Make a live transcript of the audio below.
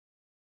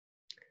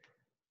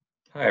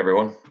Hi,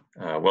 everyone.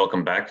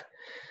 Welcome back.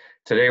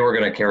 Today, we're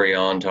going to carry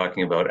on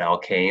talking about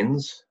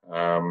alkanes.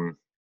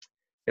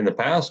 In the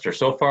past, or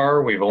so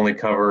far, we've only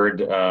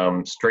covered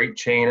straight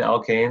chain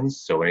alkanes,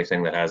 so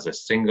anything that has a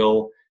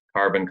single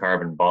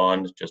carbon-carbon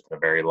bond, just in a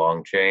very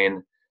long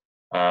chain.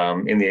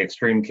 In the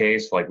extreme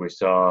case, like we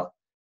saw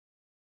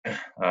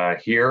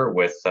here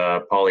with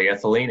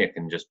polyethylene, it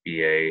can just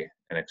be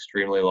an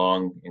extremely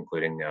long,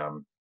 including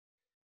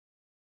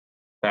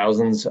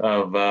thousands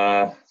of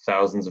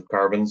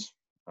carbons,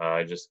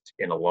 just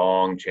in a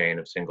long chain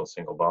of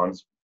single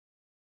bonds.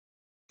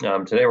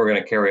 Today we're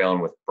going to carry on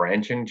with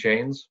branching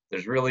chains.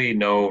 There's really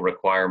no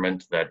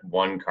requirement that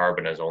one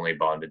carbon is only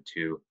bonded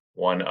to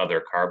one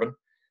other carbon.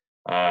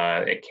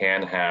 It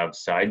can have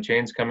side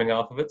chains coming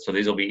off of it. So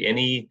these will be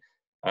any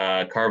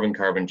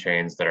carbon-carbon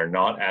chains that are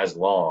not as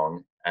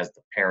long as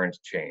the parent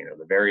chain, or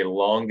the very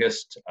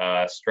longest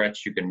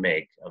stretch you can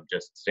make of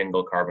just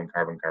single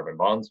carbon-carbon-carbon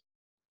bonds.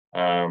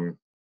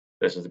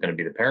 This is going to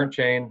be the parent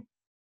chain.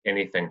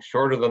 Anything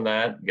shorter than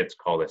that gets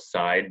called a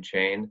side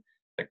chain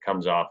that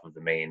comes off of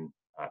the main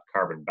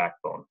carbon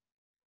backbone.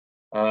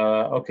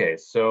 Okay,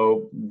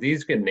 so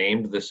these get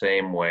named the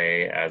same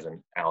way as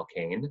an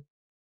alkane.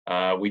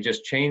 We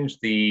just changed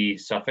the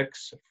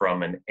suffix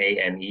from an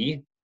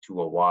ane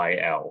to a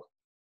yl.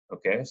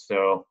 Okay,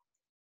 so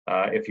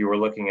if you were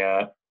looking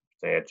at,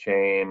 say, a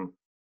chain,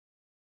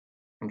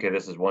 okay,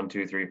 this is 1,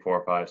 2, 3,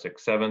 4, 5,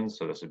 6, 7,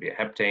 so this would be a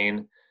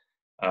heptane,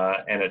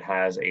 and it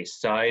has a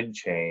side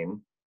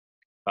chain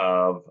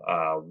of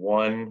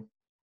one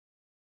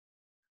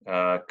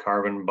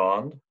carbon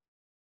bond,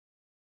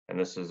 and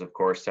this is, of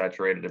course,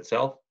 saturated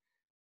itself,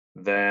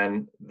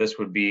 then this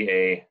would be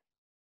a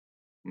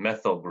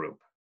methyl group.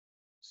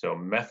 So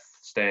meth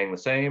staying the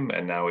same,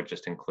 and now it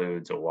just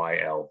includes a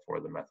YL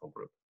for the methyl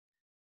group.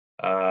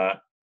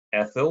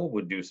 Ethyl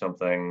would do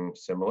something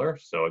similar.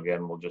 So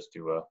again, we'll just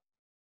do a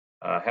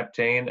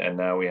heptane, and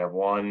now we have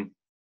 1,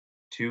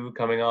 2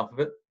 coming off of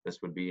it.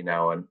 This would be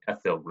now an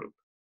ethyl group.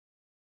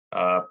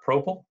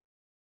 Propyl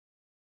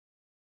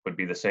would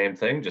be the same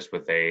thing, just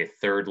with a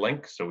third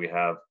link. So we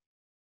have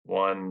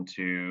 1,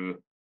 2,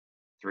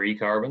 3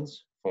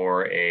 carbons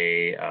for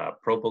a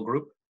propyl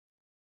group.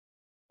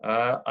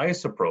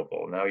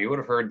 Isopropyl. Now you would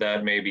have heard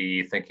that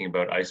maybe thinking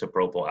about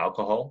isopropyl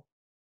alcohol.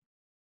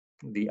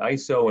 The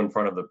iso in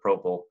front of the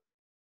propyl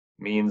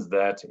means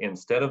that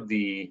instead of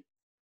the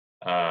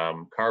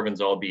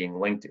carbons all being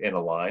linked in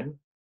a line,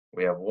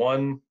 we have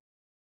one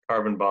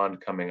carbon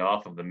bond coming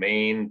off of the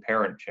main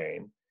parent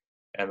chain,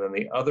 and then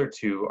the other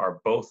two are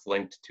both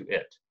linked to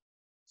it.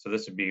 So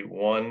this would be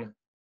 1,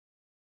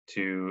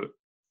 2,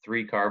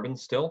 3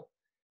 carbons still,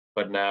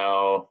 but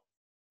now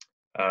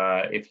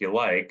if you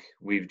like,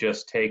 we've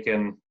just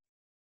taken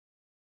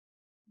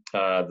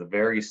the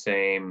very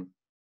same,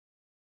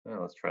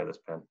 let's try this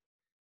pen.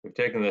 We've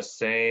taken the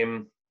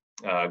same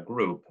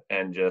group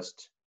and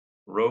just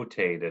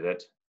rotated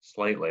it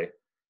slightly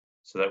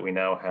so that we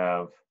now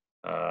have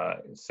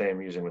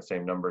using the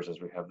same numbers as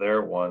we have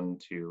there, 1,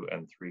 2,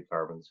 and 3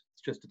 carbons.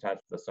 It's just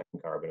attached to the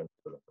second carbon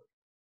instead of the first.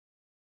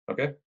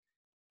 Okay.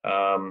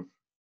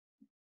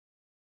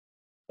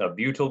 A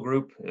butyl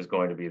group is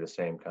going to be the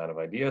same kind of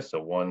idea.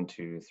 So 1,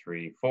 2,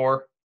 3,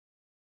 4.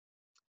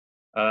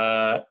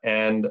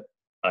 And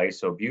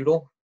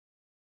isobutyl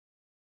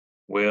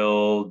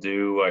will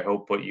do, I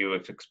hope, what you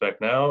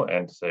expect now,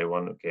 and to say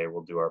okay,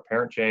 we'll do our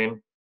parent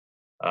chain,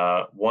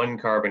 1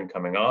 carbon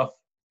coming off,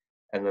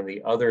 and then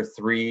the other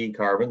 3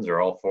 carbons,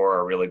 or all 4,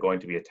 are really going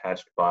to be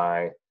attached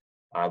by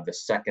the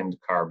second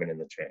carbon in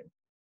the chain.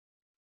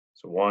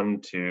 So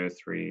 1, 2,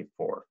 3,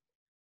 4.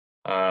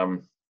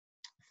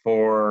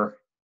 For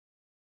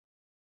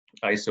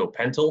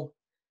isopentyl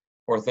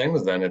or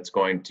things, then it's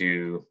going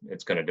to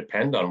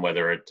depend on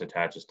whether it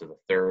attaches to the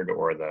third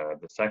or the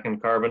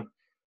second carbon.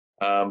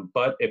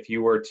 But if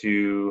you were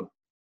to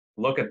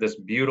look at this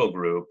butyl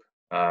group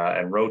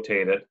and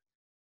rotate it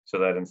so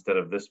that instead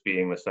of this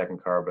being the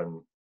second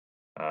carbon,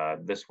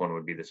 this one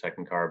would be the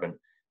second carbon,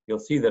 you'll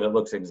see that it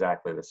looks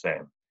exactly the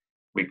same.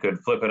 We could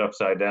flip it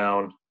upside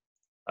down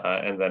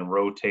and then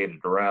rotate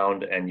it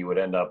around, and you would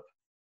end up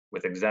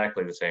with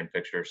exactly the same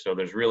picture. So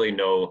there's really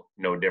no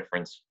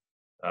difference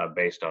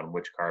based on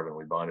which carbon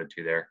we bonded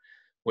to there.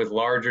 With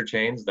larger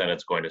chains, then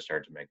it's going to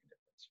start to make a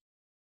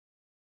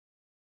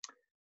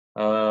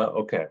difference.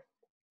 Okay,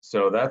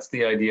 so that's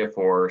the idea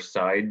for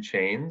side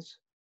chains.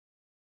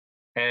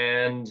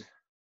 And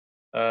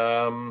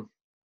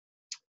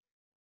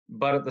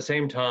but at the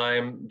same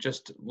time,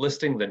 just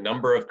listing the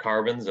number of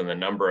carbons and the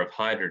number of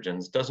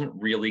hydrogens doesn't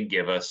really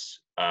give us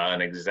an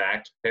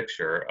exact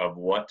picture of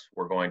what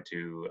we're going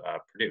to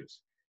produce.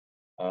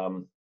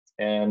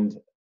 And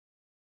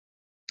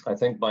I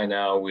think by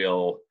now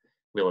we'll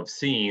have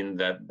seen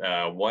that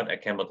what a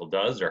chemical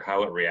does or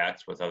how it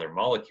reacts with other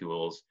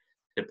molecules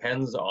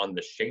depends on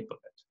the shape of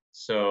it.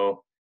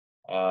 So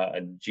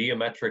a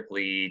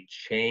geometrically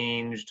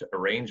changed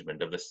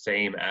arrangement of the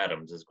same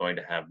atoms is going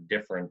to have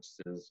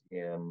differences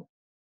in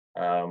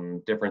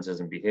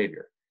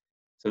behavior.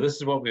 So this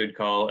is what we would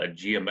call a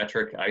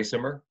geometric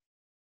isomer.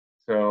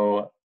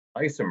 So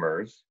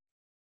isomers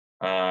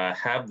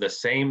have the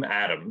same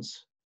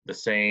atoms, the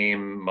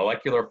same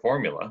molecular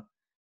formula,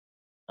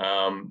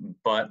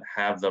 but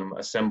have them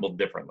assembled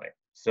differently.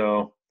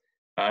 So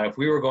if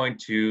we were going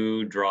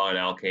to draw an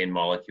alkane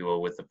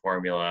molecule with the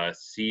formula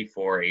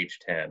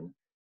C4H10,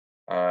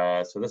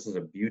 so this is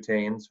a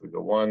butane, so we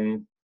go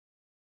one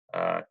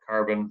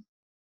carbon,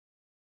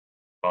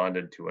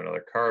 bonded to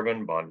another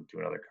carbon, bonded to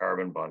another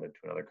carbon, bonded to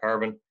another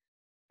carbon,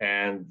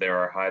 and there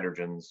are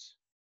hydrogens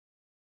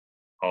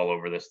all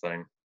over this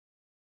thing.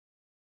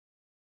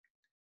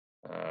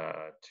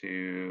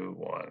 2,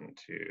 1,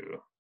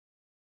 2,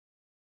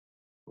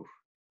 oof,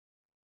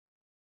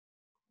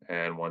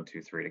 and 1,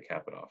 2, 3 to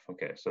cap it off.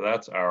 Okay, so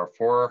that's our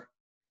 4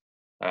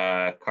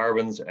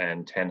 carbons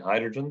and 10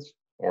 hydrogens,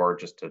 or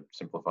just to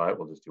simplify it,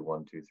 we'll just do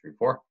 1, 2, 3,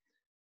 4.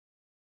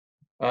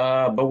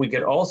 But we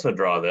could also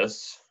draw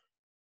this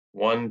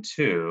 1,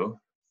 2,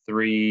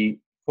 3,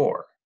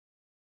 4,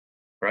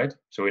 right?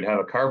 So we'd have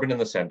a carbon in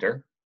the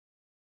center.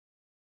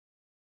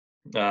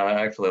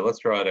 Actually, let's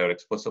draw it out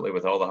explicitly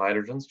with all the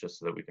hydrogens just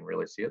so that we can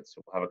really see it.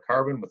 So we'll have a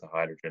carbon with a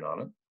hydrogen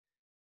on it.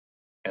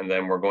 And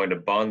then we're going to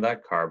bond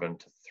that carbon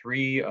to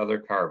 3 other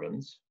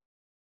carbons.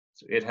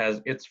 So it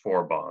has its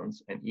 4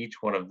 bonds, and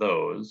each one of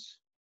those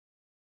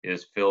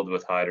is filled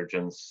with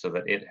hydrogens so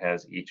that it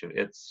has each of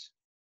its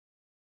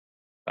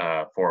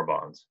 4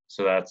 bonds.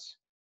 So that's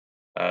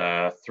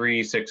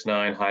 3, 6,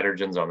 9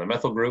 hydrogens on the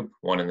methyl group,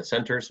 1 in the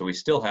center. So we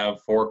still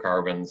have 4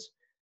 carbons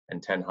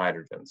and 10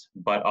 hydrogens,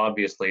 but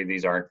obviously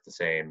these aren't the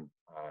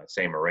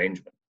same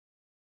arrangement.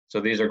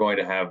 So these are going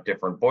to have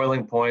different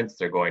boiling points,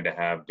 they're going to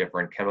have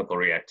different chemical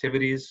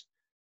reactivities,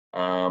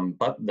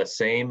 but the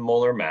same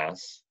molar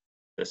mass,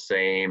 the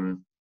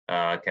same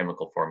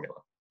chemical formula.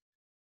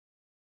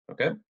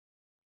 Okay,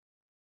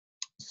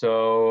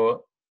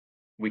 so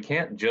we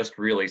can't just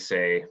really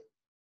say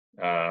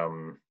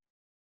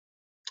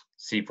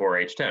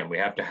C4H10. We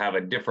have to have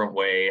a different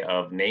way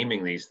of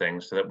naming these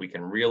things so that we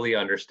can really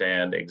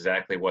understand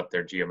exactly what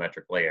their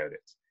geometric layout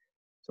is.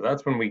 So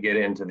that's when we get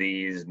into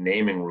these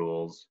naming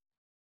rules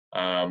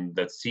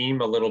that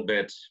seem a little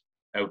bit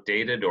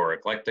outdated or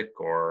eclectic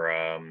or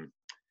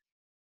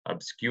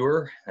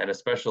obscure, and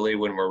especially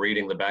when we're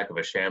reading the back of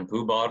a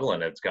shampoo bottle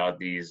and it's got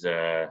these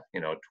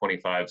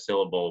 25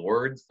 syllable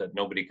words that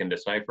nobody can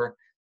decipher.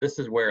 This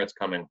is where it's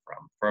coming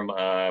from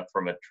a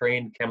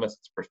trained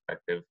chemist's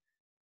perspective.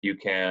 You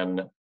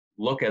can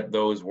look at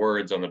those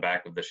words on the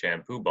back of the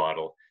shampoo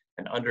bottle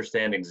and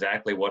understand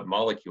exactly what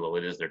molecule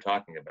it is they're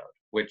talking about,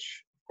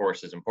 which of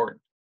course is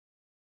important.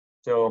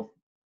 So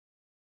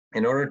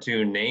in order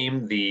to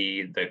name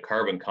the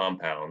carbon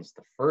compounds,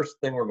 the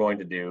first thing we're going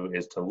to do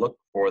is to look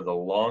for the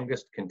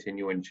longest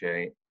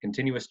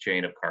continuous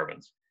chain of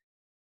carbons.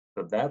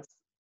 So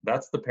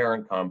that's the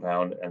parent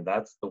compound, and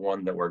that's the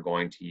one that we're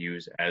going to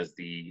use as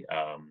the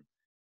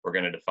we're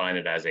going to define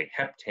it as a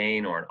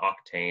heptane or an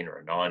octane or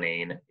a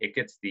nonane. It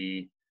gets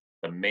the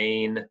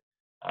main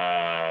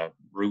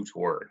root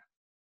word.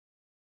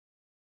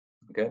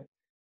 Okay.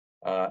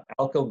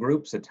 Alkyl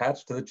groups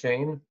attached to the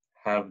chain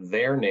have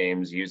their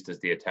names used as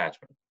the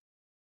attachment.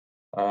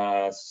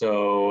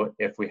 So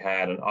if we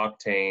had an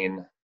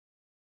octane,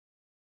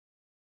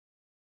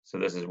 so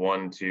this is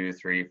 1, 2,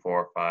 3,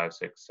 4, 5,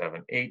 6,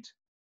 7, 8.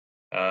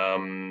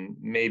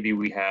 Maybe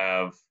we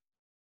have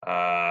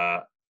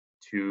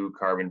 2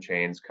 carbon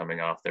chains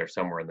coming off there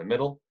somewhere in the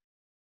middle.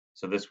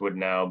 So this would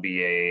now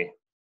be a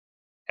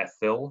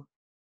ethyl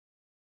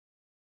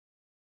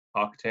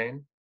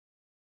octane.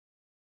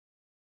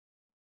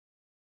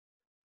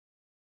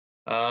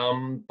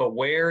 But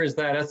where is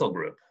that ethyl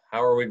group?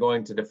 How are we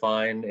going to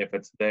define if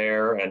it's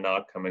there and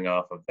not coming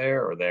off of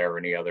there or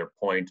any other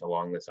point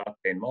along this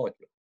octane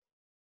molecule?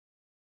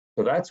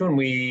 So that's when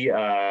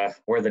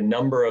where the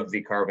number of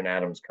the carbon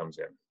atoms comes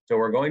in. So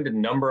we're going to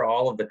number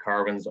all of the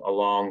carbons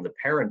along the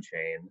parent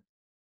chain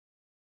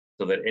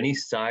so that any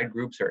side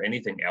groups or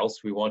anything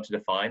else we want to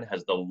define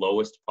has the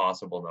lowest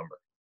possible number.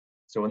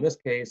 So in this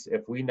case,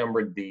 if we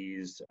numbered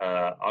these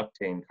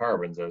octane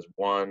carbons as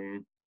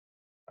 1,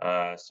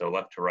 so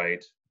left to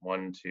right,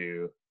 1,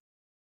 2,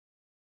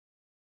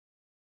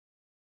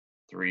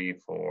 3,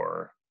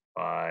 4,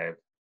 5,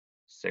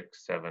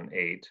 6, 7,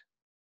 8.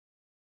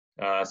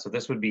 So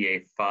this would be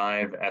a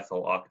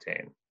 5-ethyl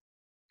octane.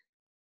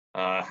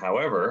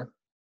 However,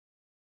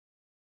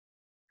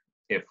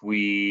 if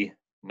we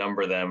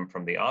number them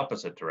from the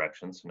opposite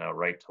direction, so now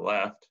right to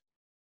left,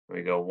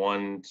 we go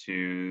 1,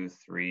 2,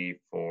 3,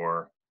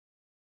 4,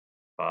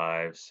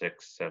 5,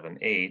 6, 7,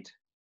 8.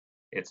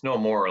 It's no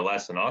more or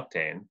less an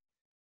octane,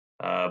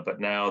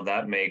 but now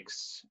that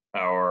makes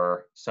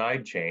our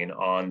side chain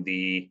on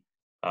the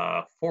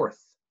 4th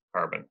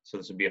carbon. So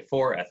this would be a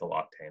 4-ethyl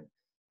octane.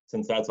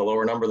 Since that's a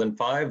lower number than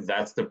 5,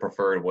 that's the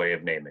preferred way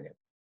of naming it.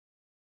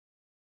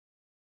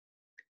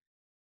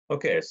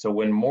 Okay, so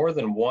when more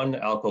than one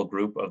alkyl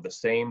group of the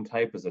same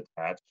type is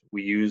attached,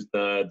 we use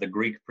the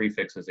Greek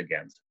prefixes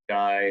again, so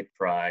di,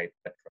 tri,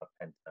 tetra,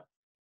 penta,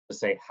 to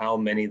say how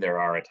many there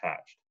are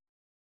attached.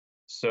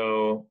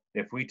 So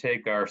if we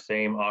take our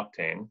same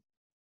octane,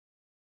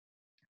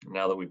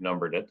 now that we've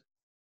numbered it,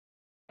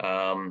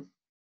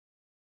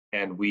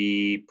 and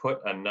we put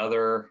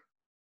another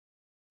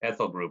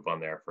ethyl group on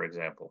there, for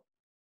example.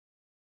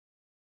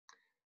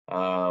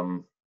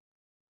 So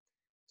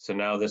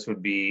now this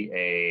would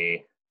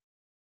be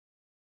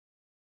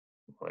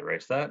I'll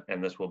erase that,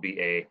 and this will be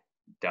a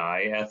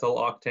diethyl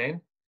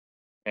octane.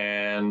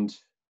 And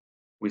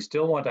we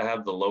still want to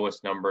have the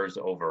lowest numbers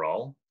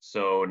overall.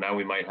 So now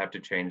we might have to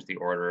change the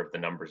order of the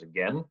numbers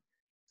again,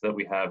 so that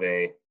we have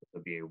this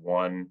would be a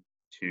 1,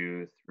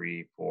 2,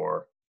 3,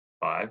 4,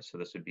 5. So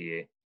this would be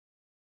a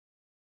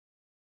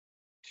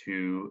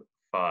 2,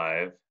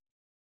 5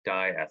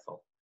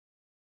 diethyl.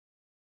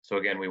 So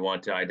again, we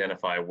want to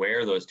identify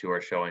where those two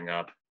are showing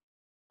up,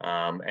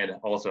 and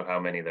also how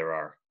many there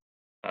are.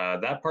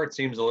 That part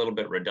seems a little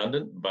bit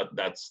redundant, but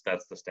that's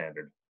the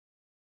standard.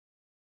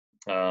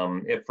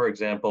 If, for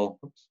example,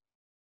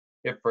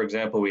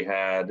 we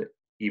had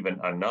even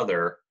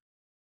another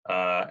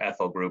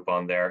ethyl group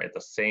on there at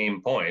the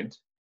same point,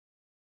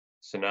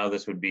 so now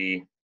this would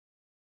be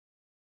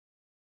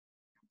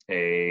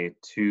a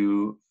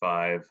 2,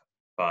 5,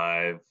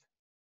 5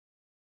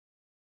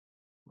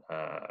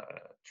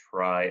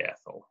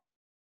 triethyl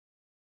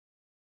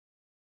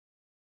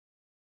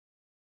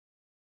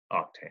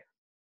octane.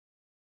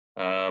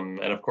 And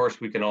of course,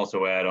 we can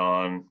also add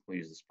on, we'll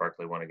use the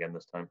sparkly one again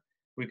this time,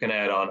 we can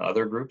add on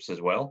other groups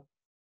as well.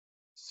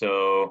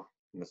 So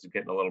this is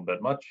getting a little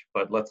bit much,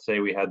 but let's say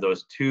we had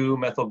those 2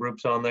 methyl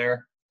groups on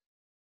there.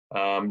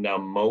 Now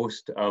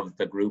most of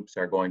the groups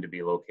are going to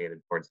be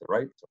located towards the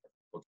right, so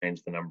we'll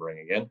change the numbering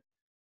again,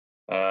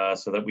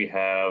 so that we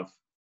have,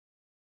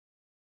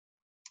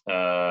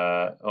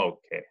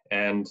 okay,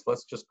 and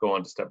let's just go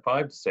on to step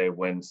 5 to say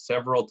when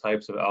several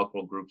types of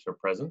alkyl groups are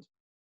present,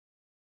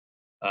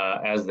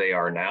 as they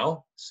are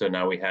now. So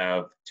now we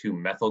have 2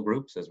 methyl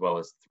groups as well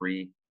as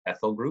 3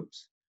 ethyl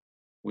groups.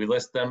 We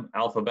list them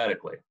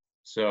alphabetically.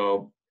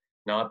 So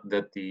not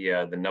that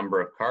the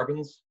number of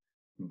carbons,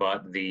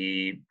 but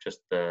just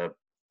the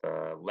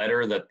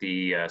letter that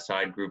the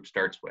side group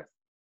starts with.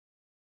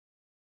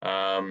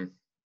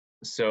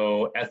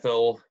 So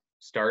ethyl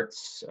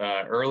starts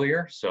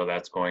earlier, so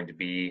that's going to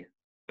be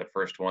the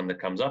first one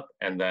that comes up,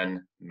 and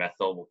then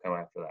methyl will come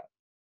after that.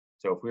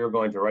 So if we were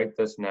going to write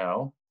this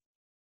now,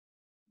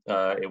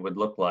 it would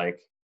look like,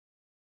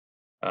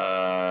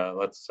 I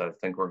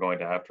think we're going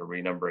to have to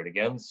renumber it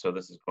again. So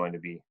this is going to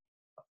be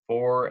a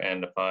 4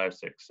 and a 5,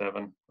 6,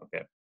 7.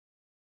 Okay.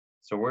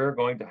 So we're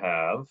going to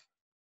have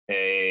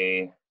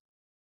a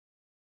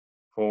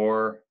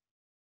 4,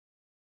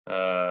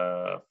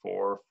 4,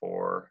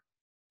 4,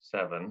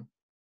 7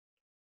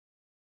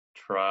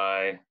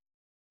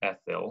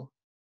 triethyl,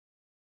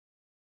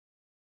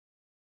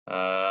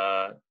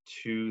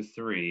 2,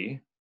 3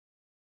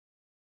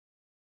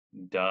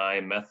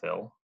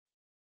 dimethyl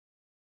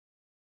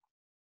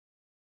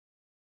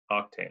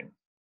octane.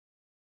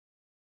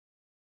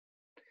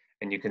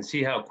 And you can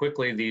see how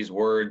quickly these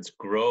words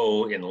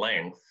grow in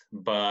length,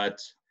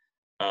 but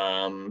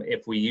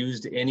if we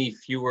used any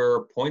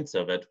fewer points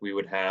of it, we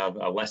would have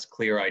a less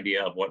clear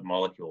idea of what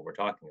molecule we're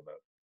talking about.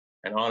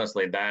 And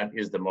honestly, that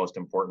is the most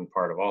important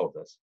part of all of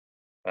this,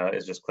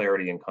 is just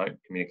clarity in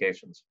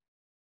communications.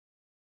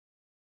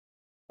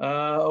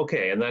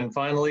 Okay, and then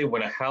finally,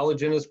 when a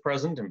halogen is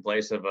present in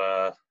place of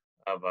a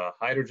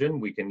hydrogen,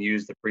 we can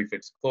use the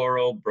prefix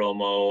chloro,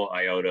 bromo,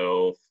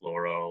 iodo,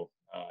 fluoro,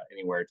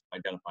 anywhere to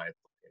identify its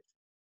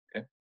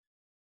location.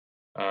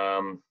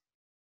 Okay.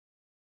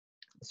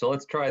 So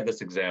let's try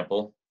this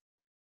example.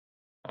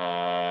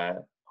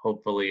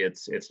 Hopefully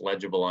it's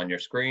legible on your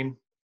screen.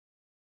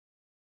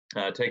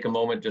 Take a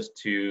moment just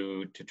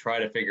to try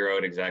to figure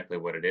out exactly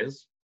what it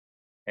is.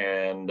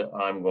 And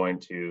I'm going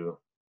to,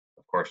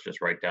 of course,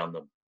 just write down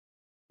the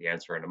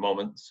answer in a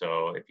moment.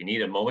 So if you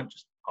need a moment,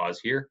 just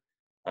pause here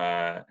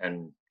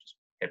and just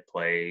hit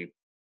play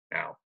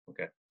now.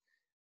 Okay.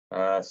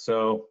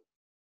 So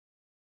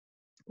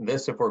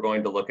this, if we're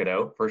going to look it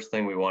out, first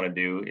thing we want to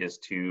do is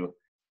to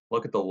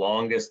look at the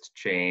longest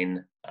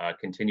chain,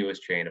 continuous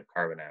chain of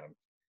carbon atoms.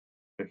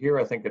 So here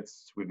I think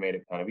we've made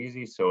it kind of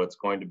easy. So it's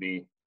going to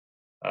be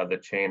the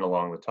chain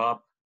along the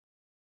top.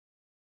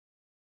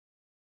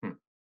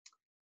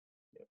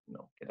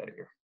 No, get out of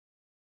here.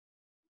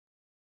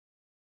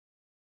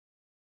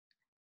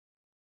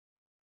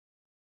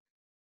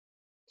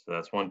 So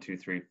that's 1, 2,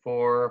 3,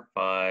 4,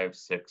 5,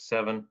 6,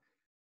 7.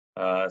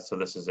 So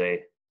this is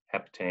a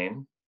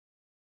heptane.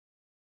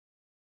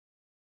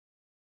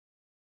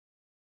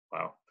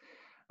 Wow.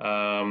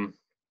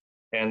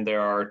 And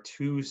there are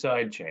 2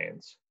 side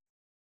chains.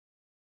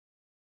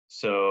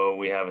 So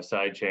we have a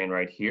side chain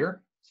right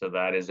here. So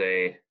that is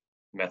a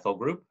methyl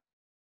group.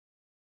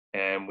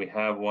 And we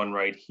have one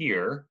right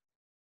here.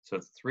 So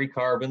it's 3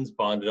 carbons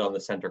bonded on the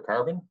center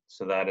carbon.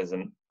 So that is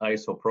an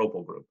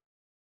isopropyl group.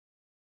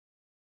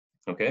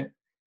 Okay.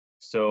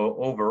 So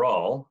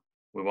overall,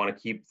 we want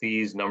to keep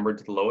these numbered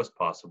to the lowest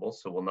possible.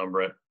 So we'll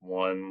number it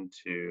 1,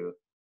 2,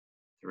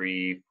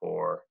 3,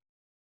 4,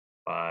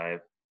 5,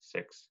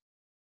 6,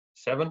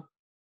 7.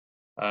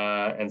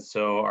 And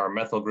so our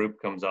methyl group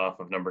comes off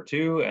of number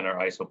 2 and our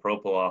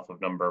isopropyl off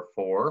of number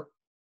 4.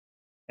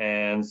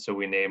 And so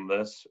we name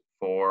this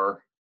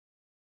for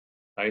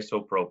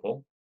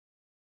isopropyl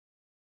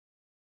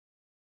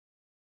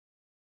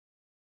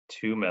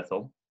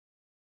 2-methyl.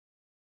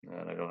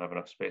 And I don't have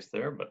enough space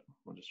there, but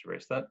we'll just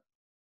erase that.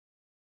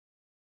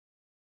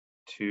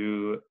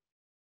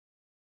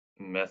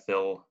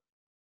 2-methyl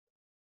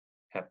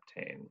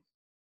heptane.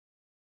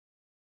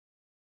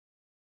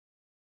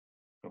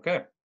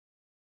 Okay,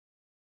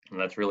 and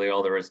that's really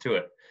all there is to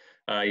it.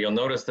 You'll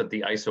notice that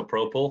the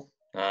isopropyl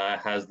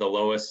has the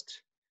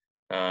lowest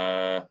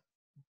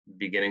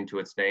beginning to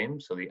its name.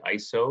 So the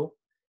iso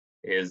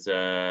is,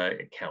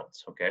 it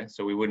counts, okay?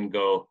 So we wouldn't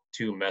go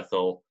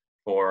 2-methyl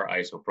for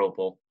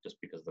isopropyl just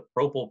because the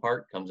propyl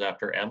part comes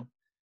after M,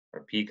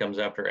 or P comes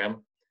after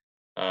M.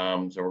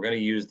 So we're going to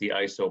use the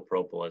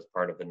isopropyl as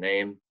part of the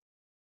name.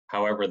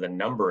 However, the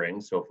numbering,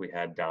 so if we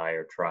had di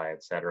or tri,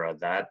 etc.,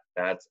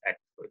 that's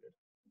excluded,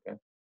 okay?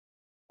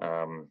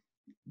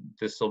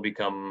 This will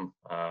become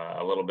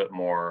a little bit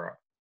more,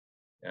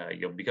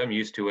 you'll become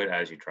used to it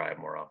as you try it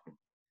more often.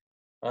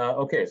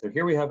 Okay, so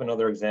here we have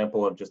another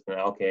example of just an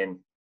alkane.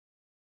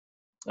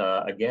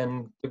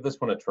 Again, give this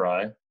one a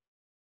try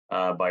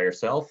by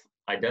yourself.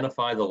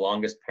 Identify the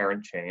longest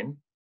parent chain.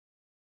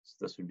 So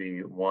this would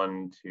be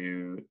 1,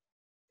 2,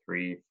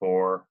 3,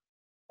 4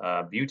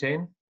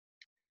 butane.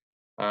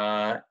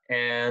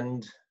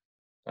 And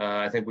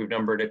I think we've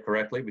numbered it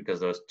correctly because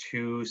those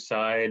 2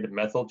 side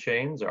methyl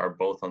chains are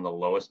both on the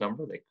lowest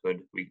number. They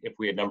could, if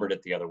we had numbered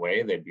it the other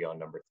way, they'd be on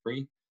number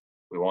 3.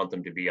 We want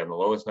them to be on the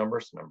lowest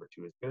number, so number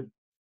 2 is good.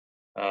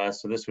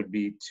 So this would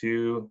be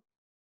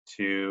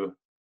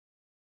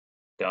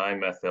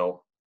 2,2-dimethyl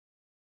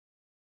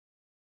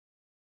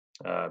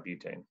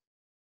butane.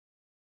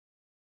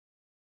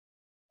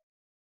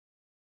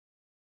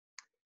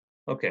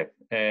 Okay,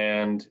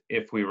 and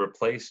if we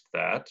replaced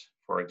that,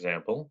 for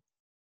example,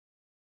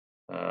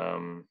 we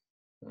can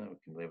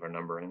leave our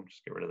numbering,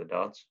 just get rid of the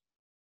dots,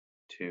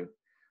 2.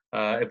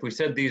 If we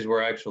said these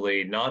were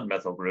actually not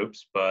methyl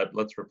groups, but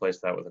let's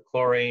replace that with a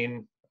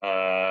chlorine,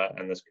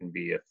 and this can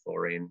be a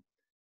fluorine.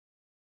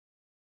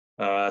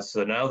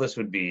 So now this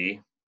would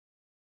be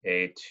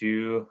a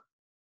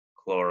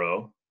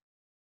 2-chloro,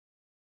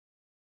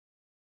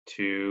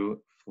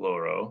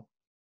 2-fluoro,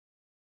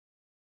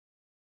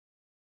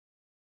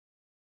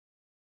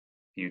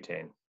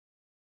 butane.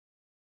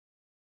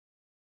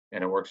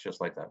 And it works just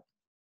like that.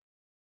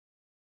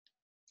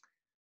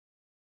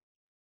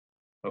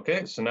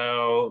 Okay, so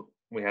now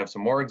we have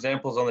some more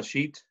examples on the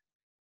sheet.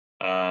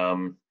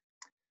 Again,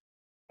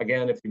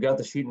 if you've got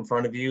the sheet in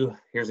front of you,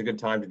 here's a good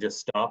time to just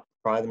stop,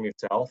 try them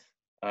yourself,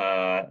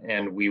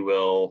 and we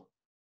will,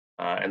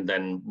 and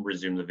then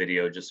resume the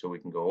video just so we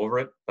can go over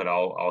it, but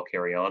I'll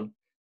carry on.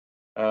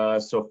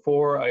 So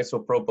for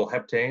isopropyl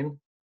heptane,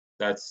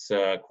 that's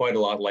quite a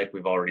lot like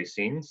we've already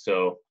seen.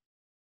 So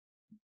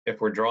if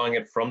we're drawing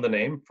it from the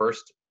name,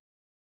 first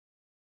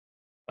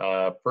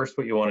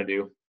what you want to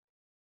do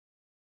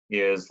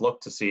is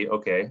look to see,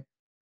 okay,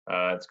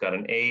 it's got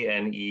an A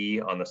and E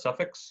on the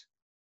suffix.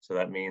 So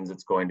that means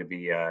it's going to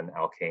be an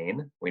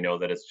alkane. We know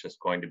that it's just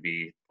going to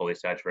be fully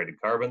saturated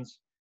carbons.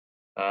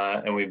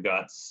 And we've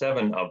got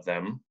 7 of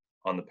them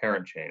on the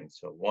parent chain.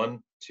 So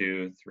 1,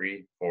 2,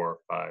 3, 4,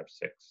 5,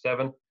 6,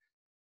 7.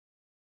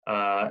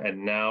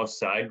 And now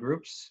side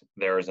groups,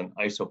 there is an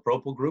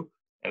isopropyl group,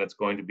 and it's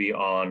going to be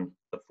on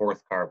the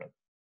 4th carbon.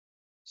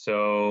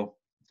 So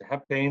it's a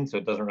heptane, so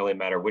it doesn't really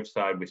matter which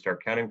side we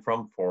start counting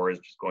from. 4 is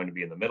just going to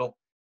be in the middle.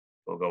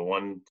 We'll go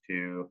 1,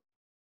 2,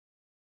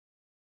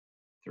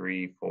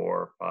 3,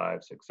 4,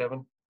 5, 6,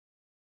 7.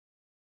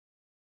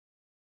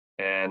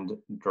 And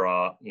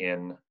draw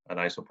in an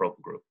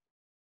isopropyl group.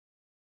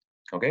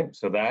 Okay,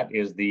 so that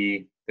is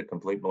the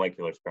complete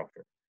molecular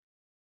structure.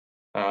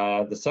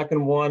 The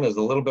second one is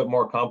a little bit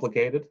more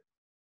complicated.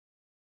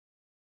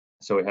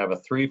 So we have a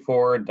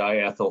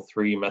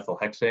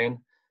 3,4-diethyl-3-methylhexane.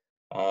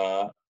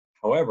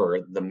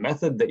 However, the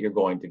method that you're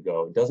going to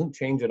go doesn't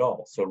change at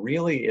all. So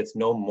really, it's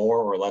no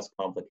more or less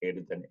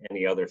complicated than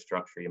any other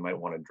structure you might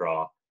want to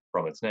draw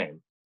from its name.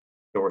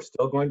 So we're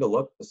still going to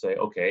look to say,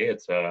 okay,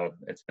 it's an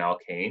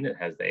alkane. It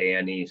has the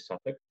ANE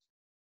suffix.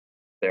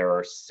 There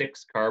are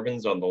 6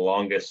 carbons on the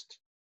longest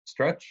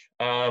stretch.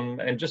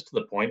 And just to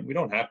the point, we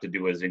don't have to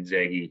do a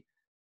zigzaggy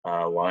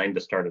line to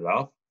start it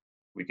off.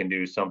 We can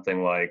do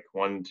something like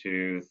 1,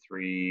 2,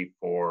 3,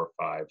 4,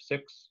 5,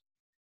 6.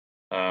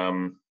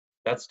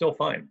 That's still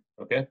fine,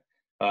 okay?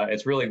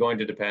 It's really going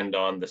to depend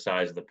on the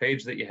size of the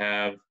page that you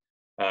have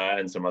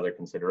and some other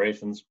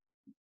considerations.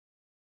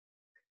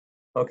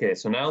 Okay,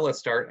 so now let's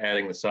start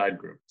adding the side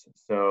groups.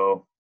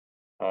 So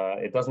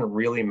it doesn't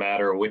really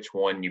matter which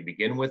one you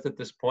begin with at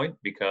this point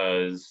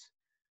because,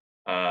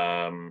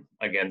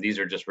 again, these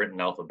are just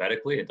written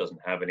alphabetically. It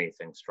doesn't have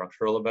anything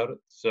structural about it.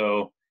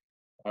 So,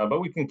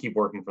 but we can keep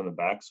working from the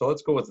back. So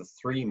let's go with the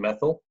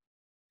 3-methyl.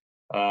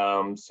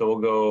 So we'll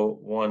go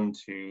 1,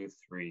 2,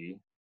 3,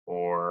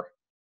 4,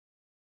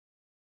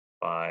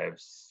 5,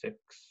 6.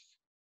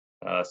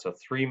 So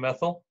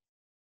 3-methyl.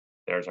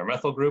 There's our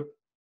methyl group.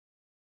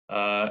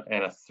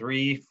 And a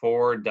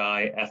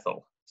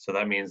 3,4-diethyl. So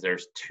that means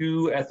there's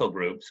 2 ethyl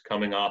groups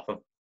coming off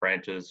of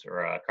branches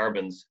or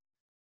carbons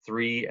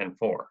 3 and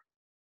 4.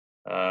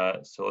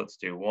 So let's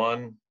do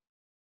 1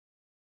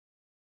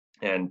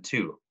 and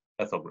 2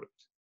 ethyl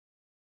groups.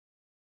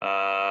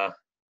 Yeah,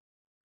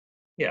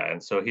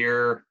 and so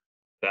here,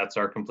 that's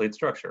our complete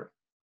structure.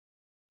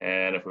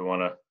 And if we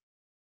want to,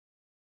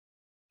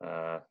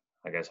 I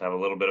guess, have a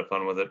little bit of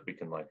fun with it, we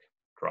can like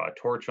draw a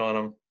torch on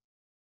them,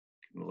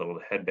 a little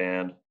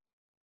headband,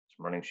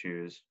 some running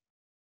shoes,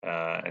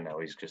 and now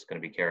he's just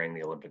going to be carrying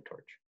the Olympic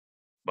torch.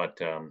 But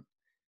the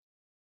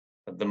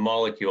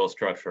molecule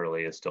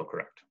structurally is still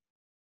correct.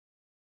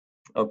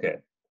 Okay,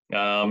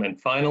 and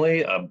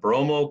finally, a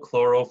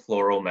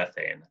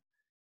bromochlorofluoromethane.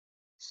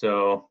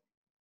 So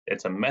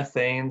it's a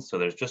methane, so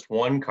there's just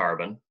 1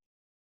 carbon,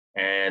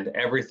 and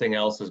everything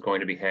else is going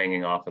to be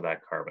hanging off of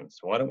that carbon.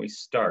 So why don't we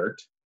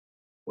start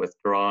with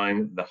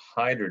drawing the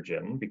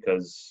hydrogen,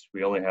 because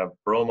we only have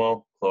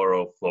bromo,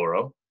 chloro,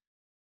 fluoro,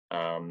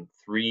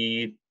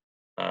 3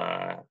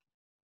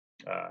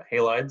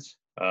 halides.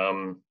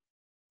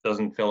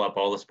 Doesn't fill up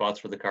all the spots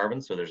for the carbon,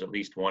 so there's at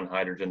least 1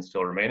 hydrogen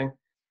still remaining.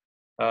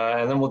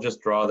 And then we'll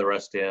just draw the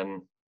rest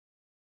in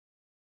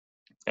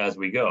as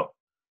we go.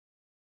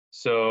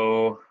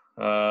 So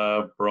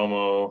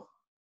bromo,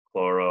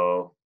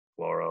 chloro,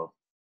 fluoro.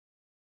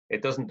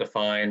 It doesn't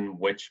define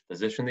which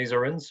position these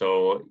are in,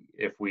 so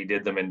if we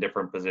did them in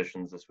different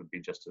positions, this would be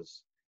just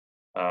as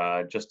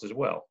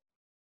well.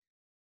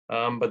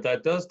 But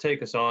that does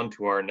take us on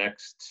to our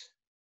next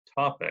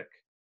topic,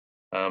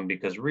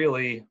 because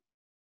really,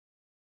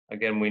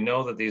 again, we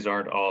know that these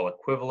aren't all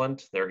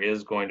equivalent. There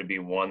is going to be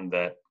one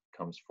that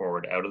comes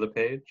forward out of the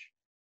page,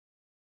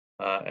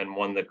 and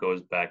one that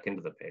goes back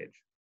into the page.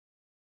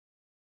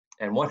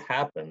 And what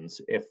happens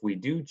if we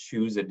do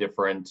choose a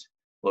different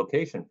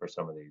location for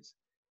some of these?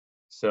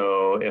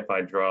 So if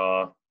I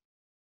draw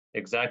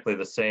exactly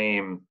the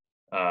same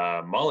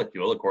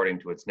molecule according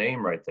to its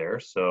name right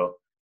there, so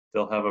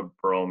they'll have a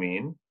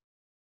bromine.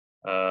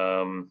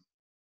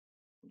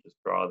 Just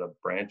draw the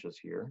branches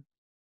here.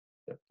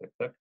 Tick, tick,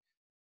 tick.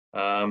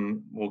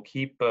 We'll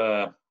keep,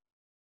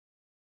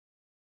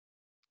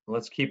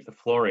 let's keep the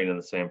fluorine in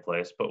the same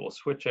place, but we'll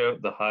switch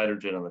out the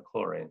hydrogen and the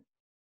chlorine.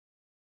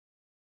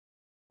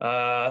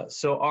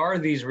 So are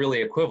these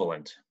really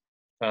equivalent?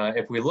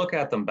 If we look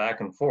at them back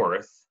and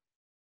forth,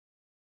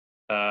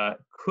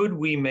 could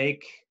we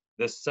make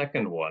this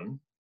second one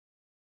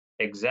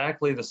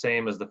exactly the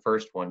same as the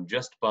first one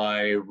just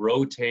by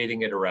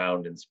rotating it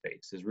around in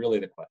space is really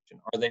the question.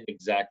 Are they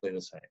exactly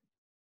the same?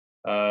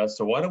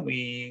 So why don't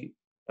we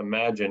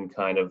imagine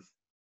kind of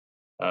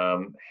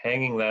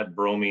hanging that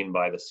bromine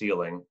by the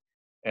ceiling,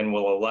 and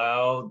we'll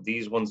allow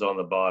these ones on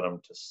the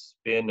bottom to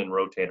spin and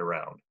rotate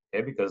around,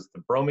 okay? Because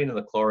the bromine and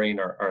the chlorine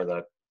or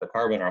the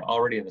carbon are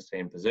already in the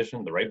same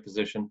position, the right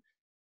position.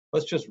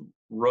 Let's just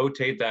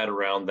rotate that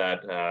around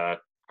that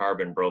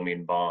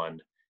carbon-bromine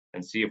bond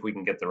and see if we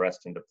can get the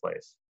rest into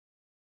place.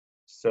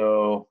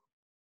 So,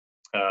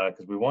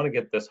 because we want to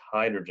get this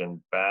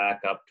hydrogen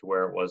back up to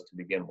where it was to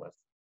begin with.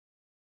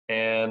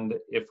 And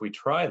if we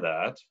try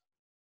that,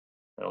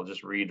 I'll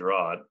just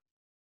redraw it.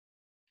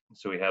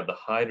 So we have the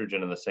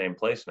hydrogen in the same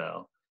place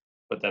now,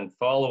 but then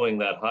following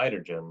that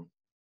hydrogen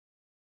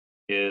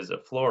is a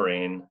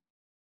fluorine,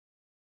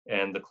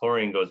 and the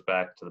chlorine goes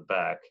back to the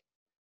back.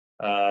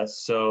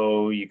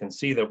 So you can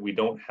see that we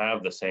don't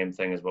have the same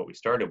thing as what we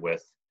started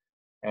with.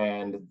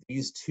 And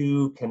these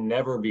two can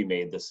never be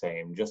made the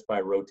same just by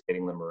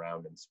rotating them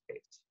around in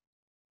space.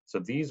 So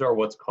these are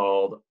what's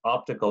called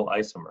optical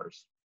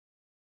isomers.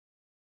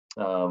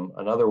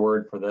 Another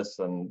word for this,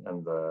 and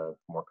the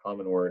more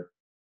common word,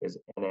 is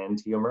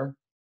enantiomer.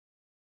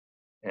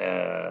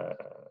 Sorry about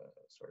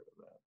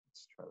that.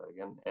 Let's try that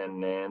again.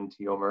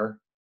 Enantiomer.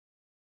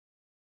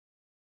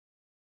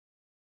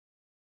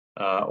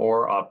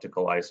 Or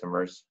optical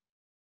isomers.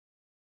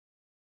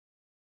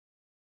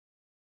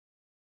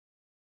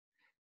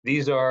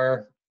 These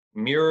are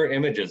mirror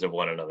images of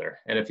one another.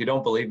 And if you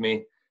don't believe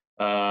me,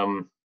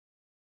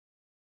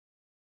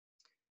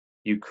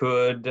 you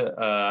could,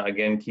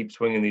 again, keep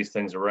swinging these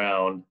things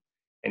around,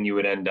 and you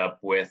would end up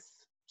with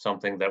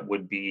something that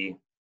would be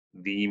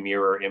the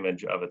mirror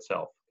image of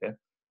itself, okay?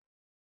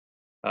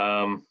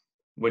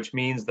 Which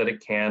means that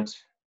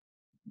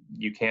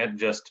you can't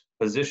just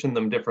position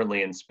them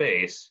differently in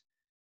space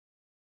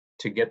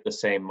to get the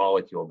same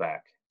molecule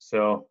back.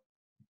 So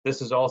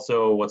this is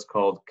also what's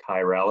called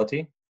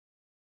chirality.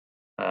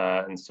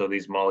 And so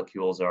these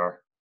molecules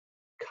are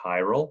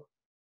chiral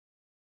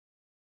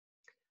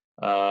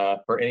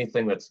for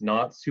anything that's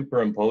not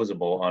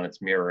superimposable on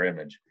its mirror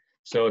image.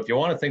 So if you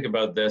want to think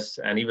about this,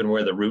 and even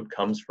where the root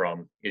comes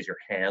from is your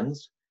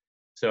hands.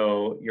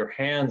 So your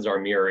hands are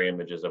mirror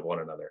images of one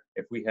another.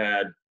 If we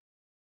had,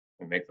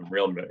 we make them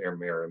real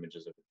mirror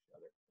images of each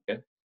other,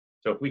 okay?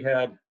 So if we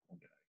had,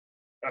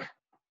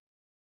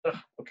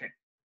 okay.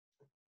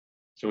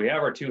 So we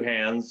have our two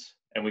hands,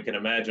 and we can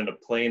imagine a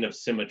plane of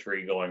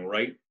symmetry going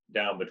right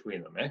down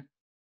between them, eh?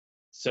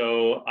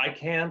 So I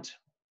can't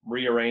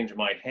rearrange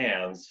my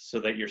hands so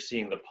that you're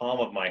seeing the palm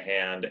of my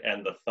hand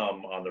and the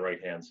thumb on the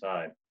right-hand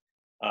side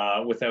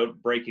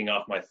without breaking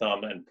off my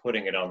thumb and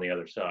putting it on the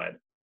other side.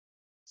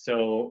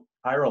 So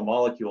chiral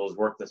molecules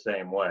work the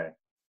same way.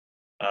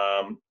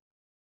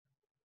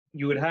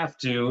 You would have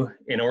to,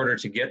 in order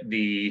to get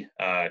the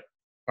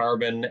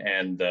carbon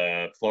and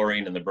the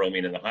fluorine and the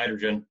bromine and the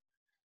hydrogen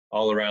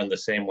all around the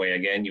same way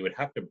again, you would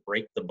have to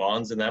break the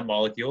bonds in that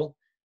molecule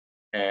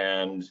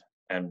and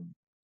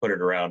put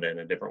it around in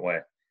a different way.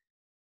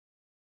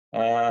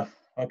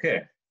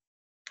 Okay,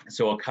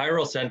 so a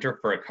chiral center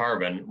for a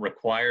carbon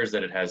requires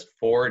that it has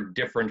 4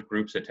 different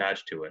groups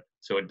attached to it.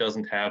 So it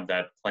doesn't have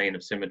that plane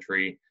of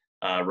symmetry,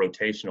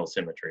 rotational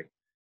symmetry,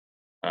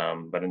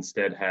 but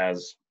instead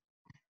has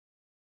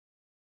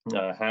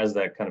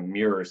that kind of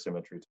mirror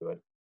symmetry to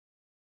it.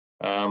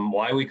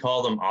 Why we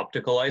call them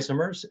optical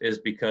isomers is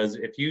because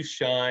if you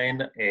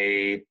shine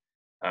a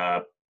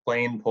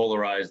plain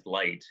polarized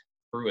light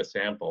through a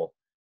sample,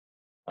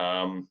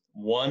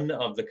 one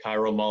of the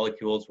chiral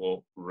molecules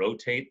will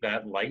rotate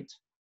that light,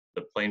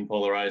 the plain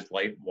polarized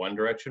light, one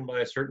direction by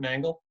a certain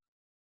angle,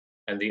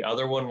 and the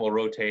other one will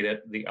rotate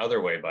it the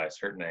other way by a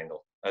certain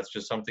angle. That's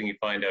just something you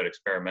find out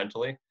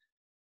experimentally.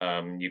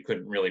 You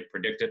couldn't really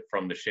predict it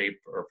from the shape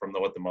or from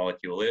what the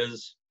molecule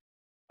is,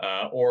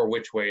 or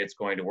which way it's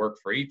going to work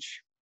for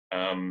each.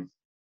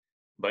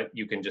 But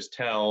you can just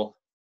tell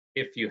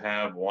if you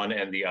have one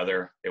and the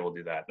other, they will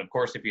do that. And of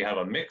course, if you have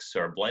a mix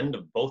or a blend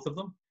of both of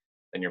them,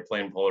 then your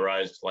plain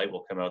polarized light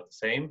will come out the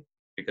same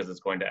because it's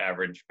going to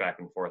average back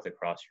and forth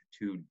across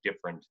your 2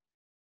 different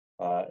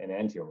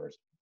enantiomers.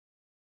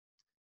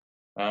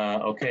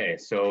 Okay,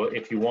 so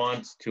if you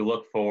want to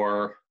look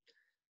for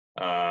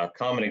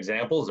common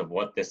examples of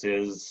what this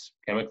is,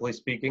 chemically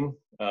speaking,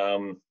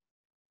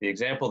 the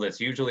example that's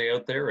usually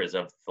out there is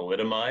of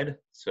thalidomide.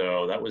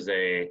 So that was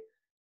a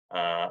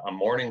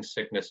morning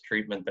sickness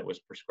treatment that was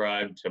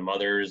prescribed to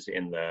mothers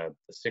in the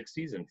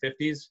 60s and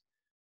 50s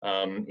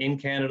in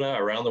Canada,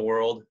 around the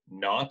world,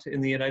 not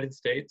in the United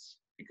States,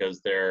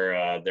 because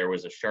there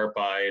was a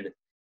sharp-eyed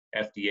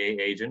FDA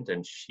agent,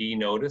 and she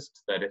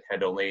noticed that it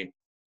had only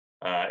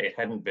it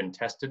hadn't been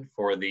tested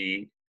for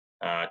the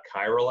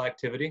chiral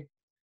activity.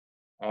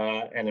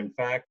 And in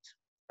fact,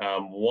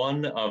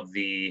 one of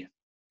the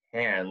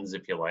hands,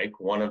 if you like,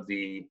 one of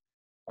the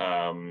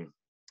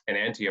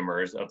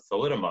enantiomers of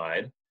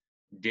thalidomide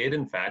did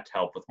in fact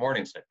help with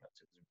morning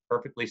sickness. It was a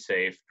perfectly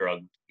safe drug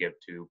to give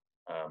to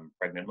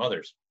pregnant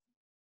mothers.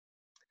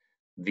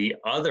 The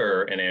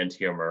other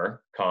enantiomer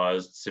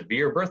caused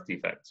severe birth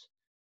defects.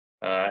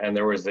 And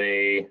there was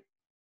a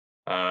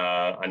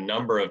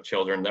number of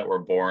children that were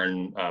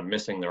born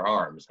missing their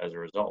arms as a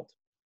result.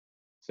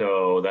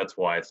 So that's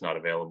why it's not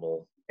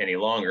available any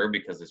longer,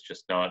 because it's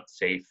just not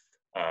safe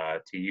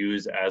to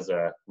use as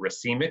a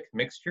racemic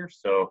mixture.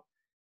 So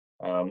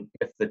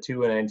if the 2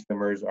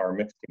 enantiomers are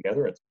mixed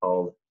together, it's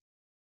called,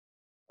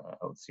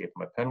 let's see if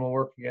my pen will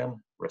work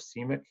again,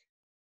 racemic.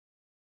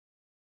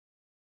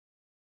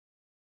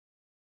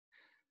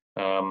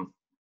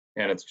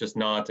 And it's just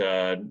not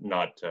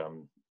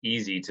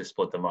easy to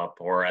split them up,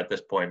 or at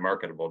this point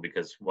marketable,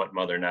 because what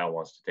mother now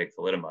wants to take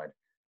thalidomide?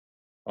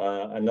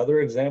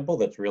 Another example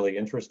that's really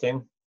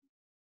interesting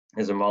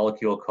is a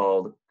molecule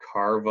called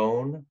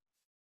carvone.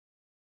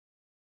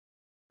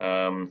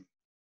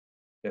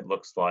 It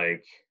looks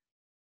like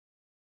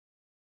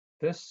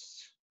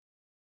this.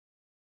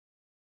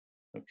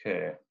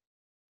 Okay,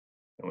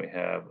 and we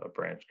have a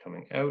branch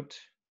coming out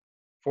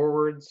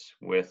forwards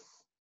with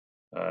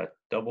a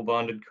double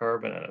bonded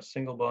carbon and a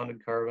single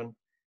bonded carbon,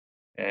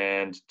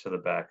 and to the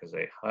back is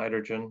a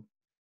hydrogen.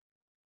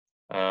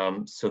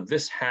 So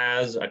this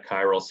has a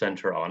chiral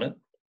center on it,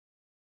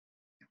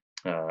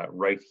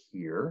 right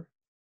here.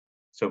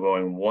 So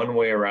going one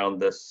way around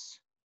this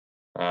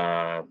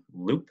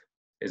loop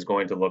is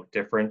going to look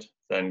different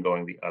than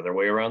going the other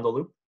way around the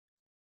loop.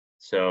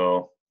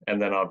 So,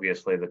 and then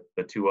obviously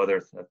the 2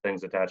 other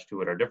things attached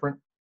to it are different.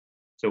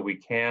 So we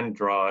can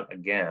draw it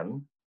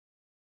again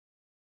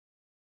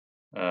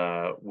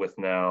with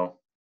now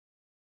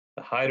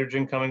the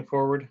hydrogen coming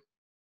forward,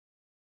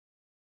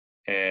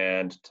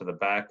 and to the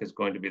back is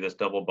going to be this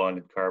double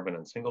bonded carbon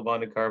and single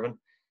bonded carbon,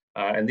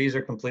 and these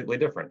are completely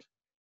different.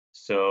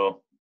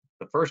 So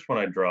the first one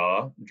I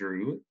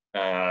drew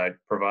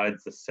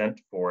provides the scent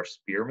for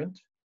spearmint,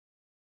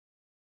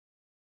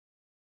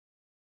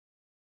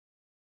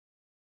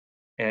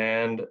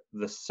 and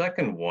the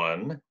second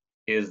one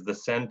is the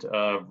scent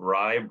of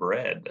rye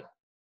bread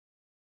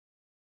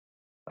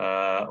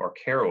or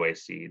caraway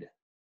seed.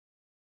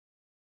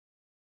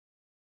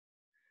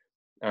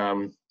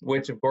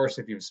 Which of course,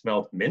 if you've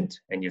smelled mint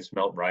and you've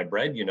smelled rye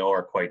bread, you know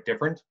are quite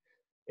different.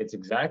 It's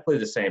exactly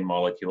the same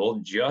molecule,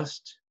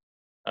 just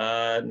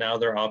now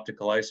they're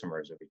optical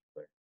isomers of each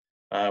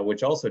other,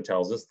 which also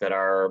tells us that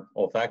our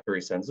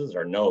olfactory senses,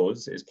 our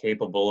nose, is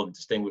capable of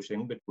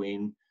distinguishing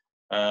between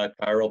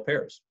chiral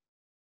pairs.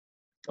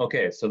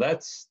 Okay, so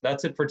that's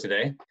it for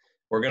today.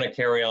 We're going to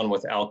carry on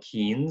with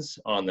alkenes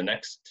on the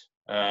next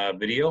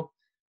video.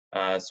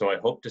 So I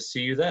hope to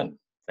see you then.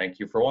 Thank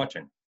you for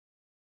watching.